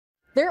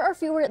There are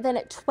fewer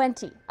than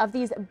 20 of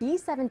these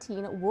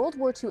B-17 World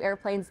War II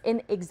airplanes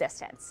in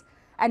existence.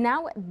 And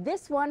now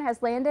this one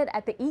has landed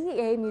at the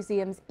EAA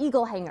Museum's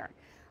Eagle Hangar.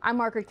 I'm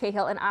Margaret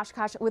Cahill in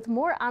Oshkosh with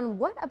more on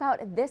what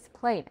about this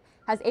plane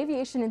has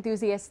aviation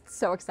enthusiasts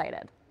so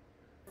excited.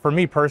 For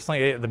me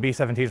personally, the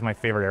B-17 is my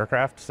favorite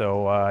aircraft,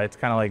 so it's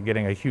kind of like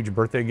getting a huge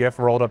birthday gift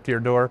rolled up to your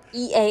door.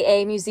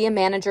 EAA Museum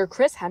Manager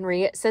Chris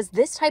Henry says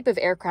this type of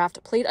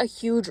aircraft played a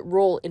huge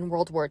role in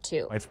World War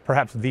II. It's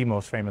perhaps the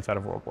most famous out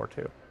of World War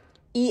II.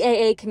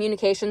 EAA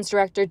Communications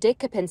Director Dick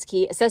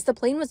Kapinski says the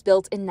plane was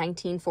built in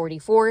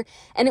 1944,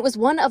 and it was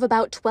one of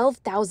about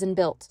 12,000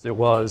 built. It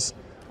was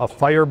a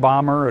fire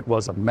bomber, it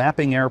was a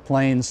mapping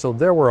airplane, so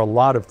there were a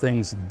lot of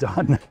things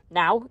done.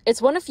 Now,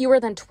 it's one of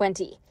fewer than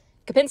 20.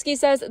 Kapinski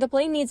says the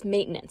plane needs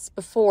maintenance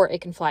before it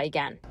can fly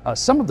again.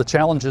 Some of the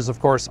challenges, of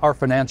course, are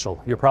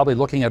financial. You're probably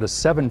looking at a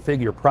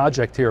 7-figure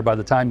project here by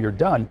the time you're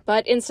done.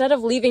 But instead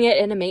of leaving it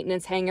in a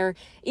maintenance hangar,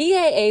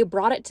 EAA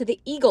brought it to the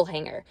Eagle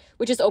Hangar,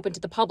 which is open to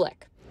the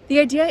public. The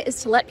idea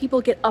is to let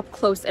people get up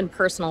close and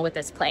personal with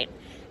this plane.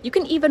 You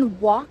can even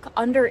walk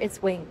under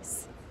its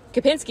wings.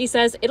 Kapinski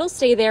says it'll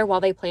stay there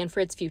while they plan for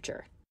its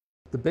future.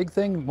 The big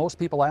thing most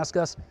people ask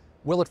us,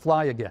 will it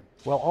fly again?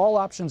 Well, all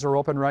options are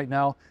open right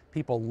now.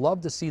 People love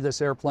to see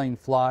this airplane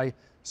fly.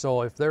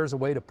 So if there's a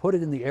way to put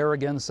it in the air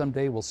again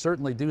someday, we'll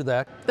certainly do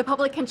that. The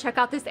public can check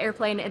out this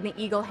airplane in the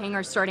Eagle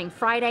Hangar starting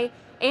Friday,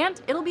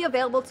 and it'll be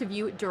available to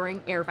view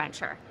during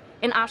AirVenture.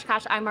 In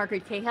Oshkosh, I'm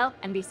Margaret Cahill,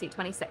 NBC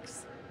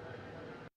 26.